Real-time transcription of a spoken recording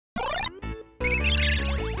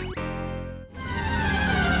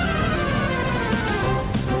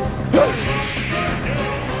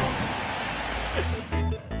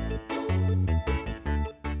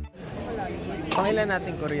Pangilan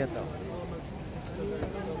natin Korea to?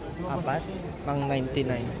 4? Pang 99.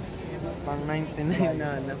 Pang 99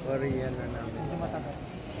 na Korea na namin.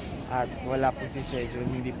 At wala po si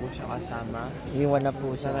Sejun, hindi po siya kasama. Iwan na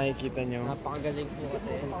po Sa siya. nakikita nyo, Napakagaling po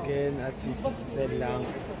kasi. si Ken at si Stel lang.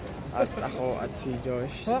 At ako at si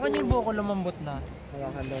Josh. Hawakan yung buko, lumambot na.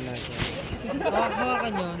 Hawakan daw natin.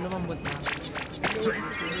 Hawakan nyo, lumambot na.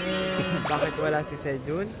 Bakit wala si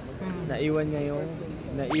Sejun? Naiwan niya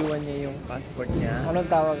yung passport niya.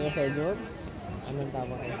 Anong tawag niya sa SEJUN? Anong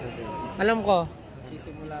tawag kay Sejun? Alam ko.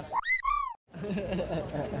 Sisimula sa...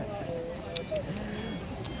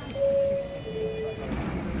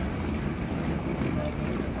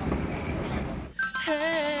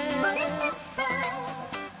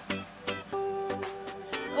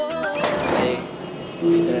 Okay,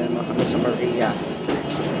 dito na naman kami sa Korea.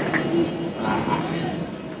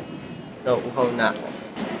 So, uhaw na ako.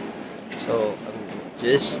 So, I'm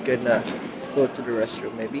just gonna go to the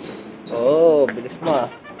restroom maybe. Oh, bilis mo ah.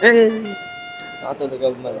 Nakatulog ka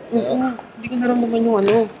ba? Hindi ko naramdaman yung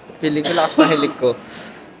ano. Feeling ko lakas na hilig ko.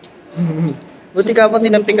 Buti ka pa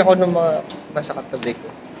tinampik ako ng mga nasa katabi ko.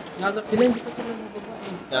 Sila hindi pa sila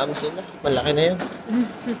nababae. Namin sila. Malaki na yun.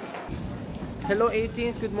 Hello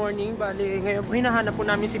 18s, good morning. Bali, ngayon po hinahanap po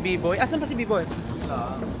namin si B-Boy. Asan pa si B-Boy?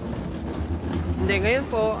 Hindi, ngayon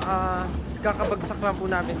po, kakabagsak lang po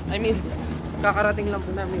namin. I mean, kakarating lang po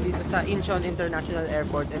namin dito sa Incheon International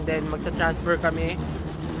Airport. And then, magta-transfer kami.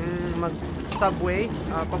 Mag-subway.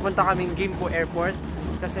 Papunta kaming Gimpo Airport.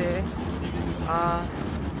 Kasi,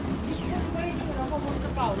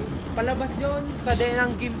 palabas yun.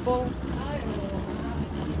 Kadenang Gimpo.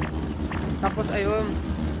 Tapos, ayun.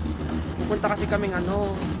 Pupunta kasi kaming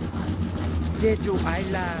Jeju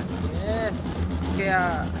Island. Yes.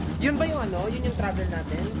 Kaya, yun ba yung yun yung travel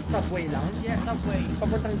natin? Subway lang? Yeah, subway.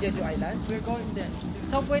 Papuntang Jeju Island? We're going there.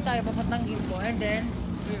 Subway tayo papuntang Gimpo and then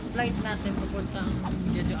flight natin papuntang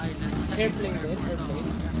Jeju Island. Airplane din? Airplane?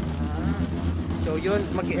 So yun,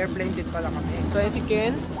 mag-airplane din pala kami. So ayan si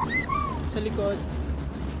Ken sa likod.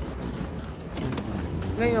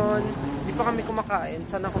 Ngayon, di pa kami kumakain.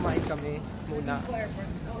 Sana kumain kami muna.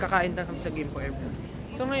 Kakain na kami sa Gimpo Airport.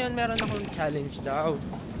 So ngayon, meron akong challenge daw.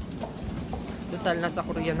 Total, nasa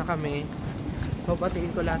Korea na kami.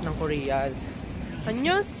 Babatiin ko lahat ng Koreans.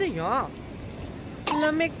 Annyeonghaseyo!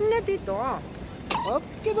 Lamig na dito.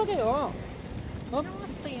 Okay ba kayo?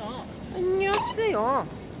 Annyeonghaseyo!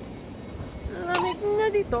 Lamig na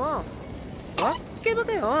dito. Okay ba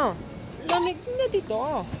kayo? Lamig na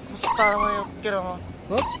dito. Mas parang kira mo.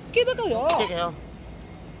 Okay ba kayo? Okay kayo.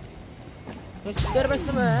 Mr.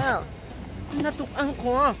 Basma, natukan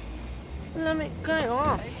ko. Lamig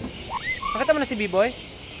kayo. Nakita mo na si B-Boy?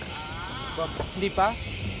 Hindi pa?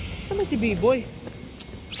 Saan may si B-Boy?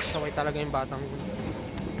 Saway talaga yung batang yun.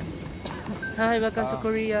 Hi, welcome to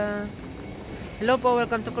Korea. Hello po,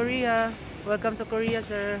 welcome to Korea. Welcome to Korea,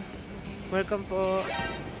 sir. Welcome po.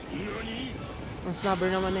 Ang snubber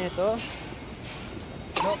naman na ito.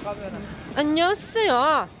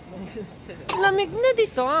 Annyeonghaseyo! Lamig na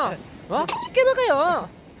dito. Okay ba kayo?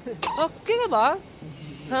 Okay ka ba?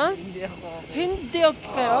 Ha? Hindi ako. Hindi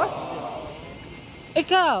okay kayo?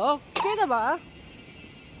 Ikaw, okay ka ba?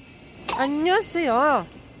 Annyeonghaseyo!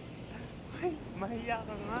 Mahiya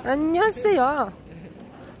ka nga. Annyeonghaseyo!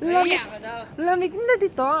 Lamig na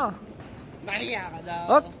dito. Mahiya ka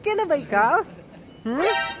daw. Okay na ba ikaw?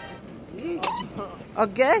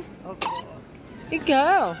 Okay?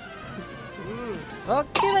 Ikaw?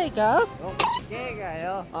 Okay ba ikaw? Okay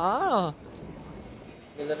kayo.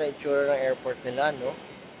 Ganda na itsura ng airport nila, no?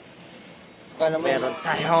 Kaya meron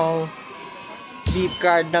tayong beef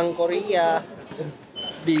card ng Korea.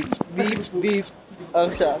 Beef, beef, beef.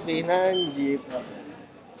 Ang sabi ng jeep.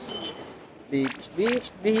 Beef,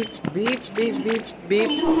 beef, beef, beef, beef, beef,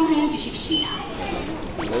 beef.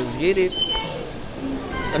 Let's get it.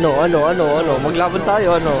 Ano? Maglaban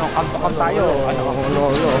tayo, ano? Kam tayo. Ano?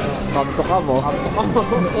 Come to come, oh.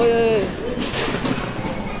 Oy.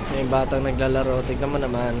 May batang naglalaro. Tignan mo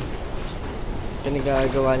naman.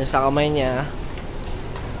 Pinagagawa niya sa kamay niya.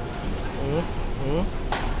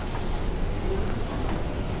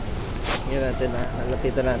 Tingnan natin, ha.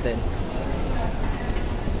 Nalapitan natin.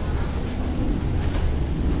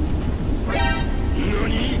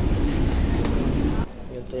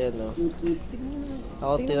 Ganito yan, no?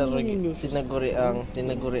 Ako tinaguri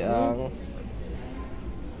ang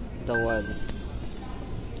the one.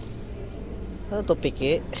 Ano to,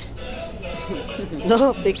 piki?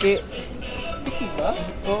 No, piki. Piki ba?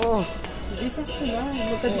 Oo. Hindi sakto yan.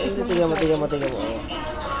 Tingnan mo.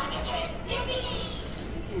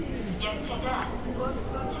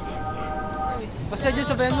 Basta dyan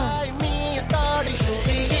sabihin mo. party, you'll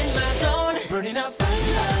be in my zone. Burning up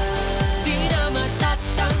fire, di na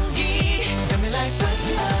matatanggi. Got me like fire,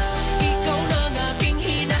 ikaw na ang aking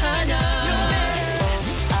hinahanap.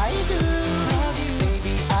 I do,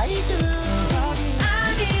 baby, I do.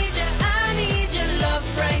 I need your love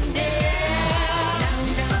right now.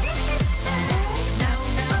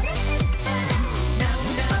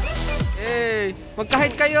 Hey,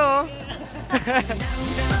 magkahit kayo.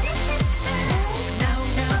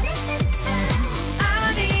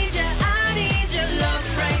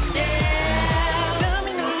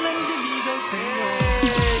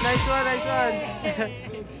 Nice one.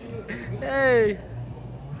 Hey.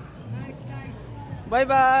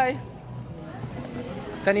 Bye-bye.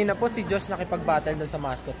 Kanina po si Josh nakipag-battle doon sa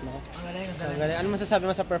mascot mo. Ang galing. Ano masasabi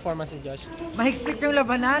mo sa performance ni Josh? Mahigpit yung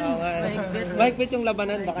labanan. Mahigpit yung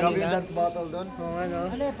labanan ba kanina? Grabe yung dance battle doon.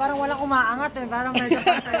 Ano? Parang walang umaangat eh. Parang medyo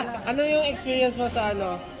pantay lang. Ano yung experience mo sa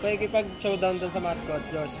pakikipag-showdown doon sa mascot,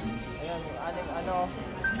 Josh? Ayun,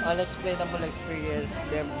 unexplainable experience,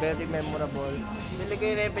 very memorable. Pili ko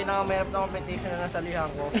yun yung pinakamahirap na competition na nasalihan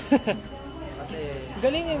ko. Kasi...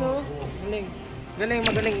 Galing eh, no? Galing,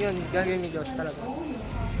 magaling yun. Galing ni Josh talaga.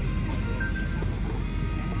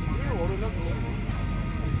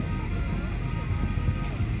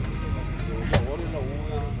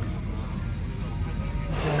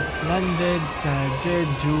 Just landed sa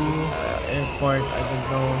Jeju airport. I don't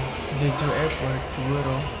know. Jeju airport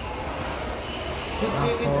siguro.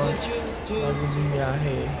 Tapos, bago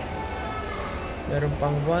bumiyahe. Meron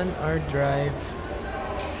pang 1 hour drive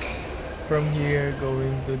from here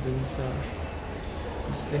going to dun sa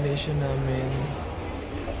destination namin.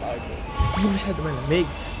 Hindi masyado malamig.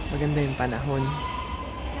 Maganda yung panahon.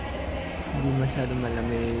 Hindi masyado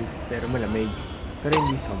malamig, pero malamig. Pero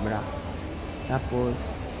hindi sobra.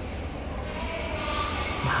 Tapos,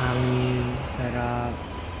 mahangin, sarap.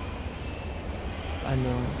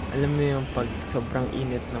 Alam mo yung pag sobrang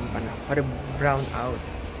init ng panahon. Parang brown out.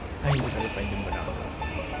 Ay, hindi pala pwede brown out.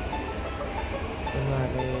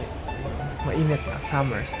 Kumari, mainit na.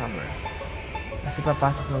 Summer. Kasi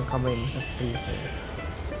papasok ng kamay mo sa freezer.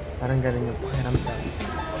 Parang ganun yung pakiramdam.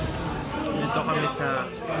 Dito kami sa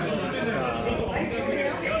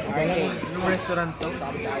arcade. Anong restaurant to?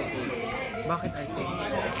 Bakit arcade?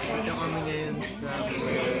 Dito kami ngayon sa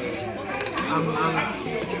ang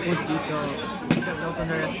food dito. Sikat daw ito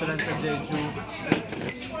na restaurant sa Jeju.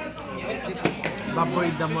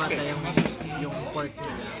 Baboy damo ata yung pork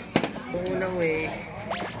nila. Kung unang way,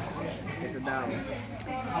 ito daw.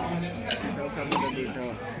 Isang mo dito.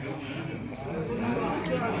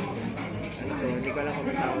 Ito, hindi ko alam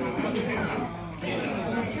kung tao yun.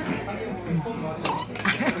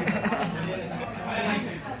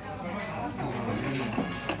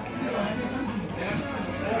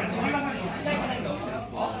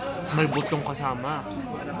 May butong kasama.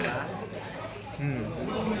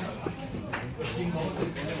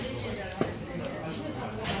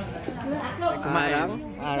 Kumarang?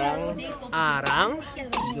 Arang.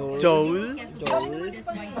 Joel.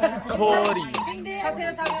 Cory.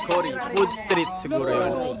 Food street siguro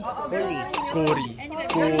yun. Cory.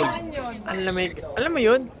 Alam mo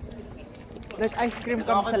yun? Like ice cream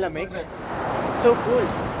kami sa lamig. So cool.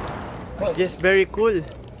 Yes, very cool.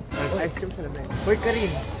 Like ice cream sa lamig. Hoy,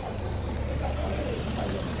 Karin.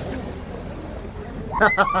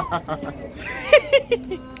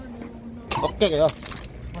 Okay kayo.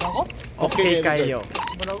 Okay kayo.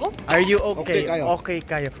 Are you okay? Okay kayo. Okay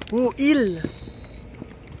kayo. Il.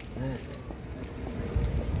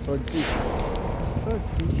 Swordfish.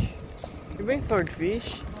 Diba yung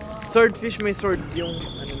swordfish? Swordfish may sword yung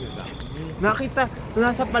ano nila. Nakita, nung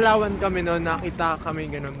nasa Palawan kami noon, nakita kami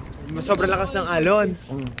ganun. Sobrang lakas ng alon.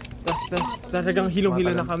 Tapos talagang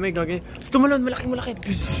hilong-hilo na kami. Gagawin. Tumalon, malaki. Grabe,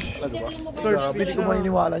 hindi ko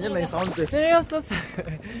maniniwala niyan. May sounds eh. Seryoso.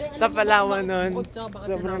 Sa Palawan noon,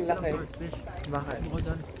 sobrang laki. Bakit?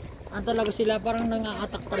 Ano talaga sila, parang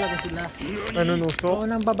nang-a-attack talaga sila. Nanunuso? Oo,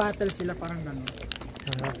 nang babattle sila, parang gano'n.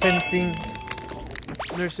 Fencing.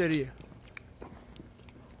 Nursery.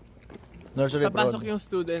 Nursery Papasok pero yung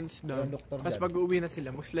students doon. Tapos pag uuwi na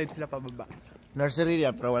sila, mag-slide sila pababa. nursery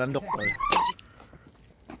yan pero walang doktor.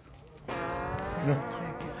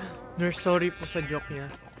 Nurse, sorry po sa joke niya.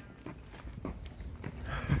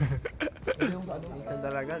 Minsan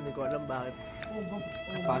talaga, hindi ko alam bakit.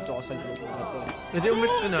 Pasok ko sa grupo na to. Hindi,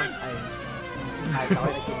 umalis ko na. Ay, kahit ako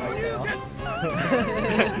yung nagkikay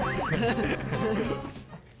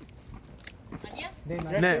sa'yo.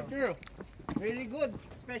 Ne. Really good,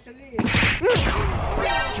 especially.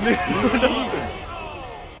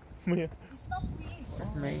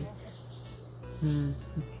 May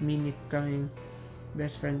minute kaming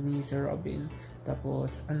best friend ni Sir Robin.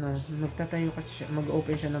 Tapos magtatayo kasi siya,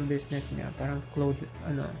 mag-open siya ng business niya, parang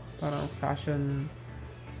parang fashion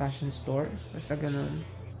store, basta ganun.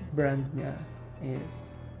 Brand niya is,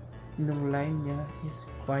 yung line niya is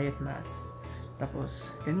Quiet Mass. Tapos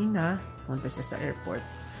kanina punta siya sa airport,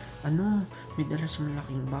 may dala siya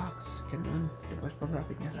malaking box, ganun. Tapos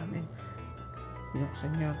pag-rapid niya sa amin, binuksan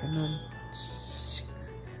niya, ganun.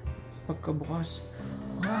 Pagkabukas,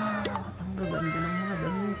 wow, ang gaganda ng mga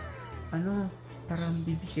damit. Parang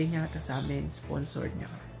bibigay niya ata sa amin, sponsored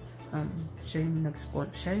niya. Siya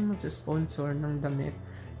yung mag-sponsor ng damit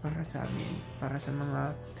para sa amin, para sa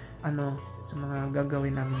mga sa mga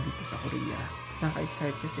gagawin namin dito sa Korea.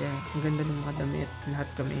 Nakaka-excite kasi ang ganda ng mga damit. Lahat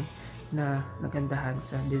kami na nagandahan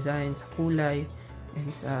sa design, sa kulay,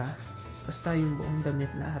 and sa basta yung buong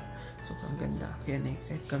damit lahat. Sobrang ganda. Kaya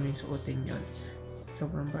na-excite kami suotin yun.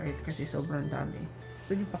 Sobrang bait kasi sobrang dami.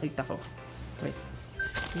 Gusto niyo pakita ko? Wait.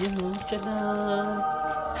 Yun, tada!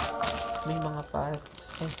 May mga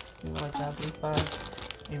pads, may mga jogging pads,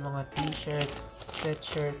 may mga t-shirt,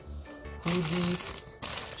 sweatshirt, hoodies,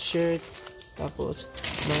 shirt, tapos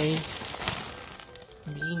may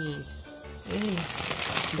beanies.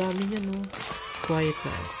 Dami niya, no? Quiet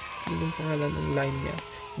Mass. Yun yung pangalan ng line niya,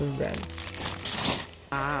 ng brand.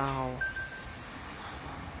 Wow!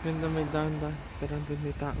 Ganda, may dahan-dahan. Tarang doon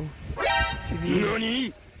may tao. Sino yun?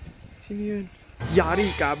 Sino yun? Yari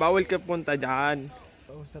ka! Bawal ka punta dyan!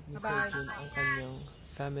 Pausap ni SEJUN ang kanyang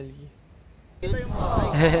family.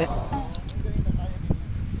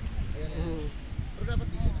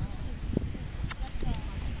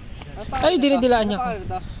 Ay, dinidilaan niya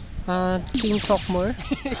ako. King Talkmore.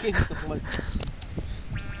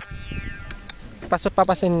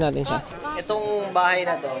 Papasanin natin siya. Itong bahay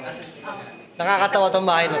na to, nakakatawa tong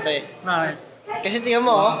bahay na to eh. Bakit? Kasi tingnan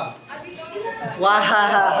mo,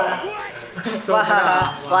 wahahaha.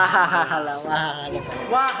 Wahahaha.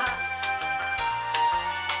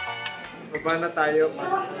 Baba na tayo.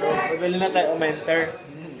 Pabili na tayo umenter.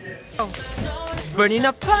 Burning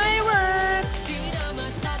up fireworks!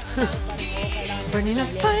 Burning up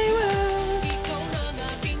fireworks!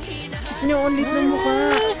 Niya ulit ng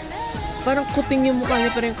mukha. Parang kuting yung mukha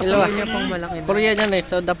niya, pero yung katawan niya pang malaki. Korean yan eh,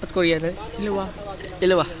 so dapat Korean eh. Ilawa.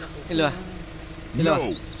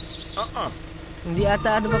 Hindi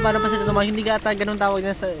ata, paano pa sila tumawag? Hindi ka ata ganun tawag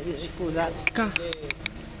na sa kuda.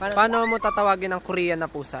 Paano mo tatawagin ang Korean na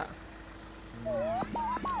pusa?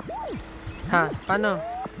 Ha? Paano?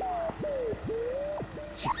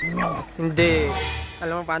 Hindi.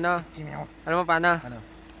 Alam mo paano? Paano?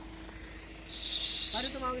 Paano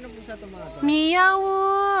tumawag ng pusa itong mga to? Meow!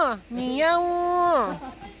 Meow!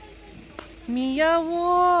 Meow!